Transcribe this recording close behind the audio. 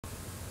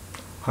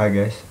Hi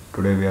guys,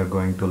 today we are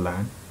going to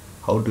learn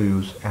how to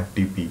use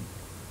FTP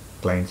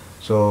clients.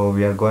 So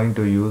we are going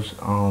to use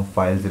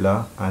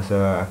Filezilla as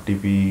a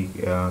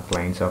FTP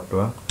client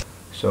software.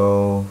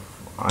 So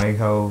I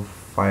have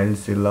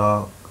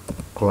Filezilla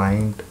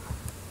client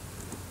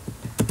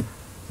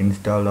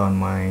installed on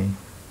my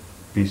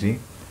PC.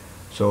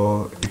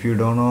 So if you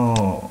don't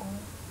know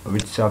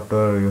which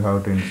software you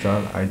have to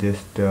install, I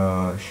just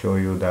show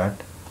you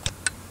that.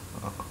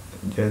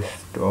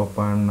 Just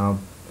open up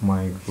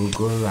my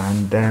Google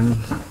and then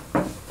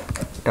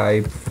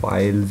type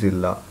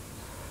Filezilla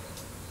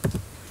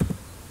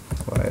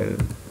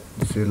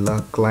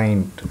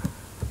client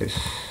is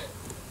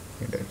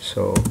needed.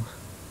 So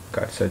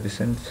got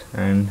suggestions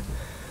and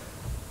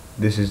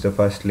this is the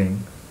first link.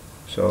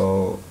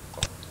 So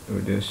you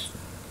just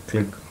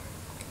click.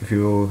 If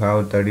you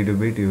have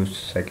 32-bit, use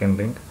second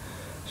link.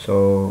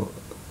 So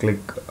click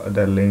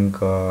the link,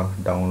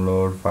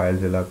 download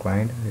Filezilla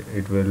client.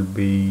 It will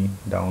be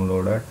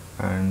downloaded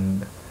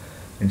and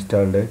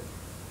installed it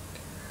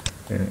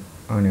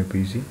on your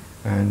PC,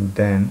 and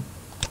then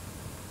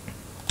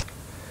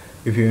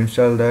if you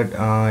install that,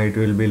 it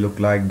will be look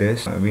like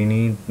this. We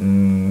need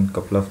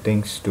couple of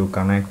things to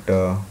connect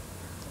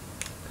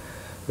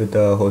with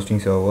the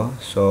hosting server.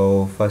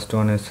 So first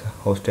one is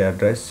host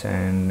address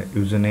and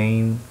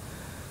username,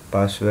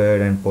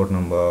 password and port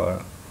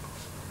number.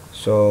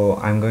 So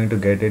I'm going to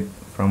get it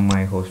from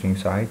my hosting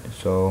site.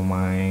 So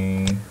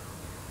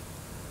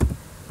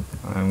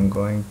I'm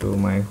going to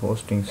my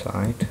hosting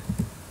site,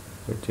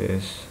 which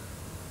is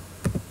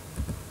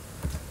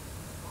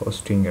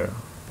Hostinger,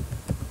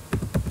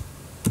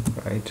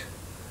 right?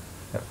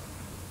 Yep.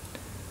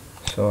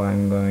 So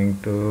I'm going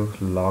to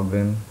log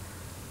in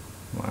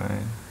my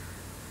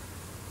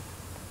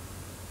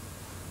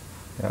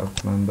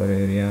member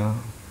area.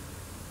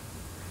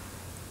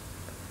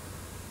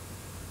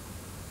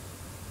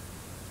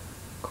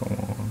 Come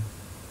on.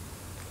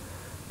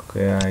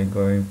 Okay, I'm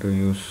going to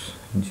use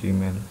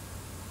Gmail.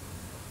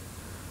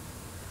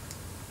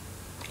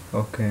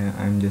 Okay,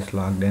 I'm just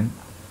logged in.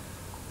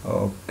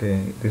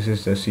 Okay, this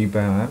is the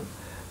cPanel.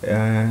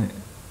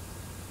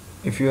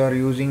 If you are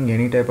using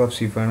any type of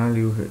cPanel,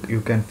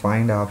 you can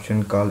find an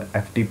option called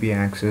FTP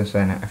access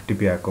and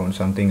FTP account,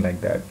 something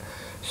like that.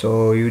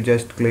 So you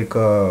just click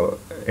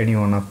any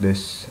one of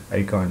these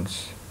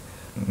icons.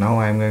 Now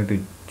I'm going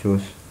to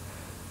choose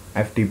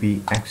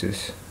FTP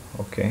access.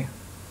 Okay,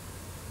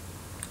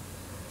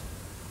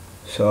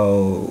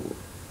 so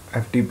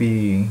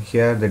FTP,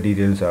 here the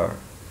details are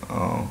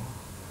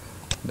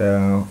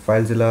the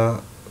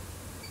Filezilla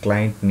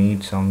client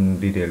needs some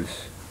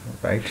details,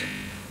 right?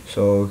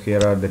 So here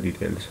are the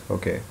details.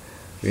 Okay,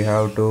 we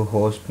have to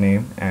host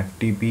name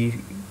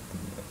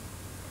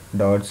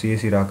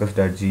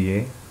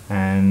ftp.cscrockers.ga,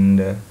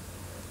 and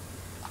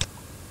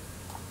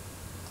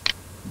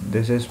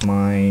this is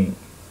my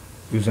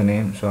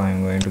username. So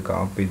I'm going to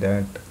copy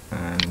that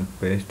and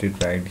paste it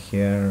right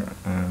here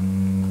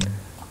and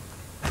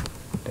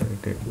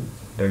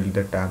delete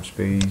the tab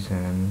space,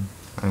 and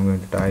I'm going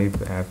to type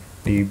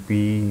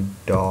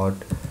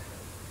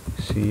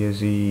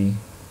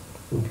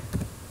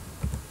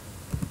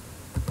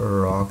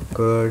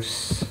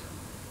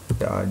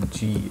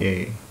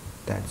ftp.cscrockers.ga.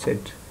 That's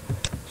it.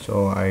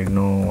 So I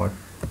know what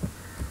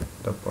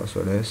the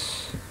password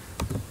is.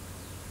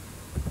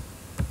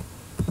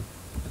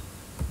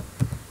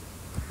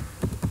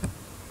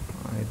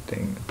 I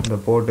think the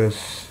port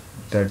is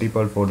the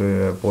default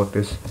port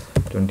is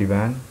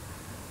 21,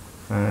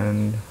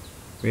 and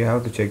we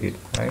have to check it,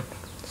 right?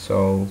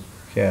 So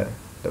here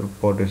the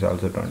port is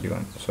also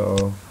 21.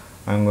 So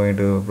I'm going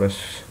to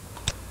press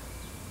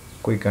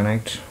quick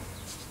connect.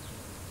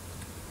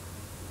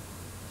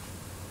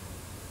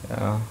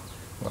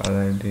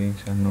 Validating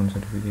unknown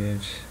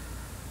certificates.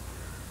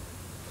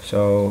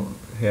 So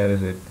here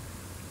is it.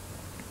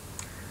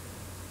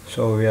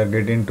 So we are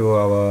getting to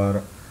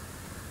our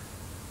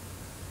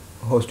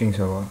hosting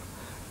server.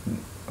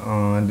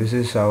 This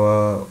is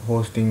our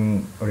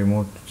hosting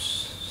remote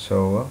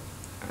server,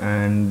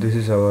 and this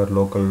is our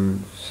local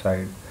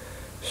site.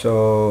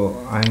 So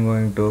I'm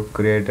going to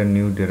create a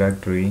new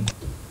directory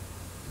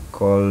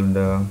called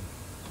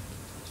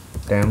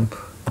temp.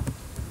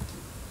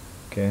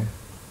 Okay,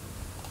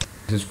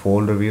 this is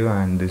folder view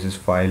and this is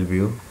file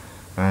view,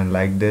 and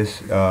like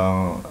this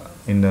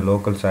in the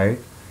local site,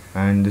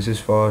 and this is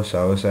for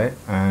server side,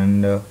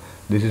 and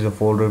this is a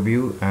folder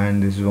view,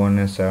 and this is one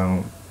is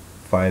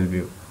file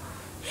view.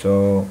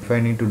 So if I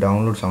need to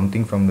download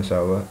something from the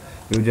server,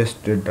 you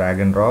just drag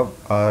and drop,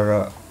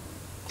 or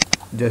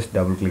just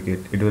double click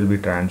it, it will be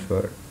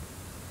transferred.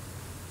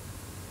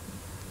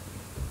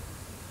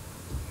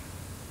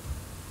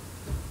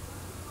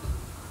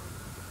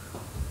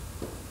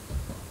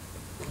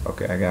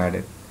 Okay, I got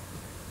it.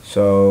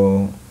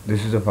 So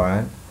this is a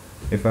file.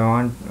 If I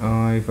want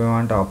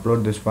to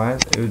upload this file,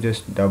 you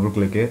just double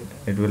click it,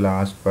 it will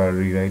ask for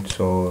rewrite.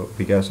 So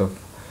because of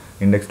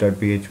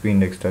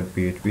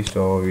index.php,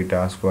 so it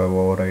asks for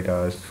overwrite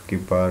or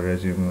skip or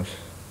resume,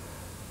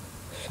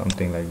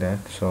 something like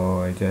that.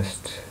 So I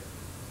just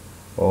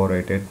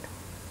overwrite it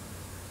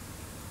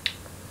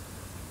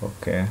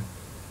Okay,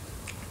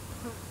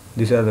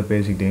 these are the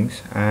basic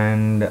things.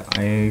 And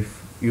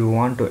if you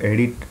want to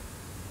edit,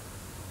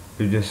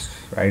 you just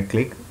right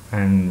click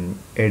and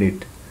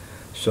edit.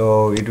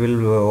 So it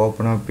will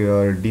open up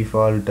your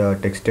default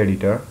text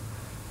editor,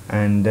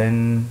 and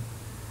then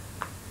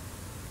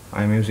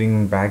I'm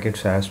using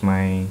brackets as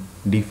my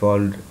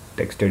default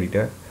text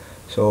editor.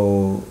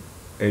 So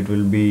it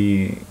will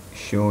be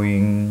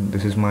showing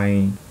this is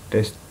my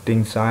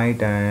testing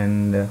site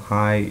and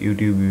hi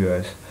YouTube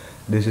viewers.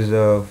 This is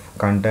the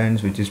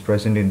contents which is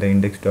present in the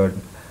index.php.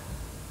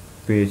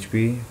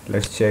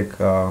 Let's check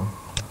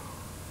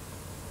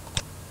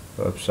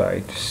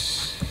website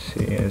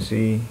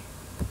CSE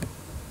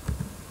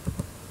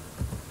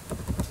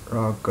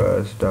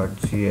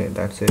rockers.ga.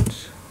 That's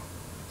it.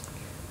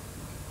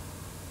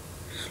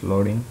 It's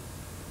loading.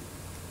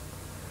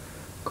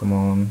 Come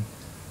on.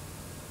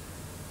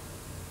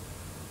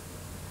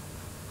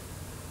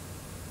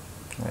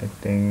 I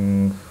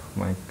think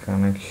my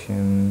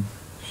connection.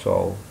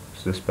 So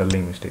it's the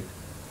spelling mistake.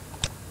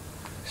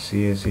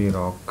 CSE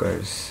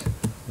rockers.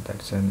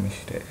 That's a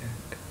mistake.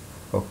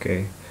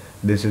 Okay,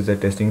 this is the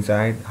testing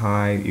site.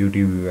 Hi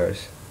YouTube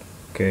viewers.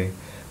 Okay,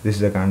 this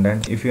is the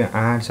content. If you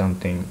add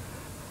something,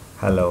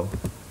 hello.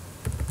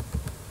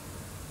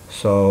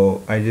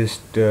 So I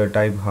just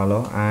type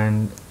hello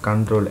and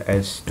Control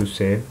S to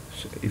save.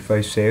 So if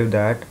I save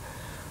that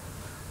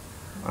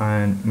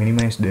and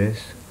minimize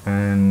this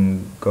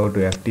and go to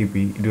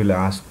FTP, it will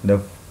ask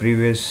the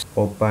previous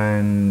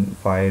open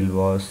file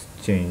was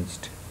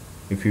changed.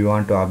 If you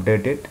want to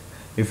update it,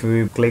 if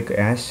we click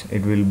S,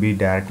 it will be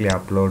directly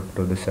upload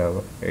to the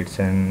server. It's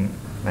a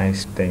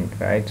nice thing,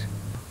 right?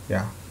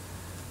 Yeah.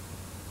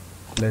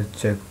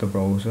 Let's check the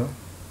browser.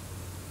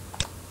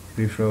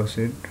 Refresh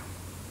it.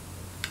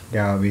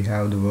 Yeah, we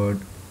have the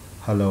word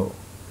hello.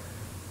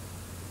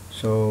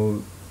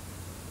 So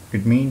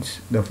it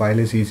means the file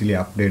is easily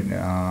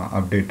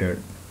updated.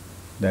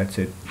 That's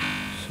it.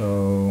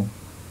 So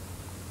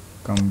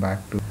come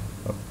back to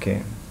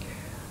okay.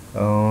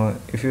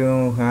 If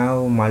you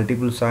have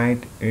multiple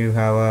site, you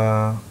have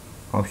a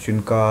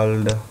option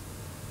called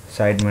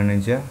site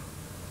manager.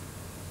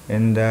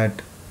 In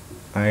that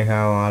I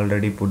have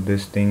already put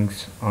these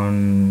things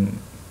on.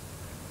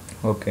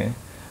 Okay,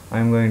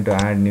 I'm going to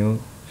add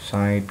new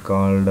site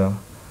called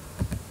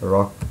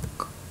rock.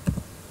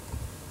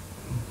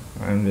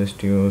 I'm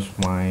just use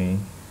my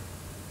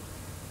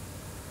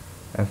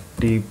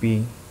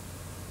FTP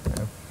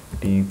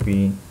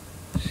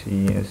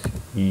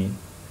CSE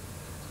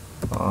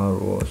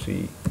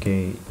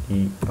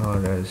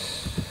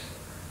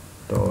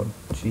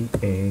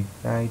rockers.ga,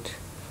 right?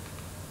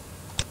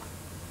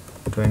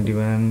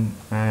 21,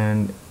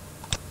 and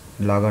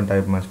logon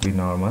type must be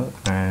normal,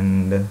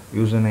 and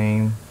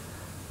username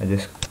I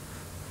just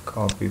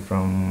copy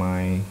from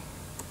my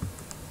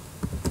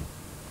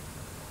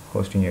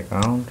hosting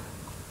account.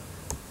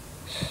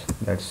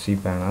 That's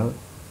cPanel.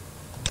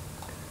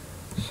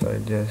 So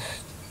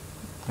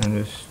I'm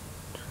just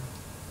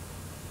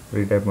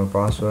retype my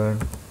password.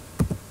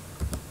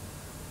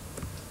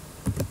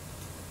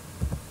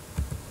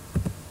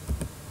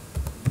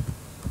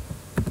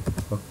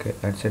 Okay,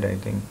 that's it, I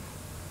think.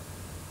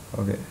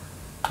 Okay,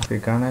 if we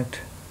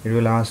connect, it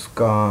will ask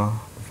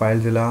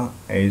Filezilla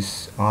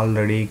is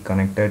already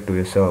connected to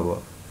a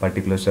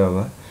particular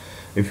server.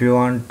 If you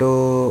want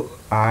to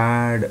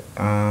add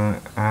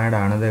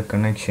another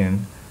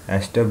connection,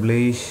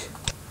 establish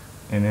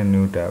in a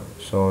new tab.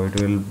 So it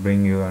will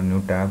bring you a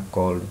new tab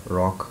called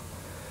rock.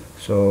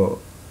 So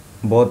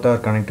both are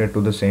connected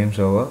to the same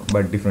server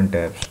but different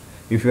tabs.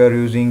 If you are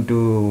using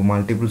to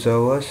multiple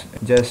servers,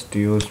 just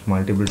use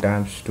multiple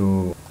tabs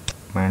to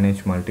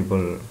manage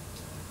multiple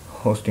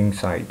hosting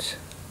sites.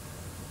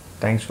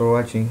 Thanks for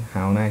watching.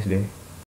 Have a nice day.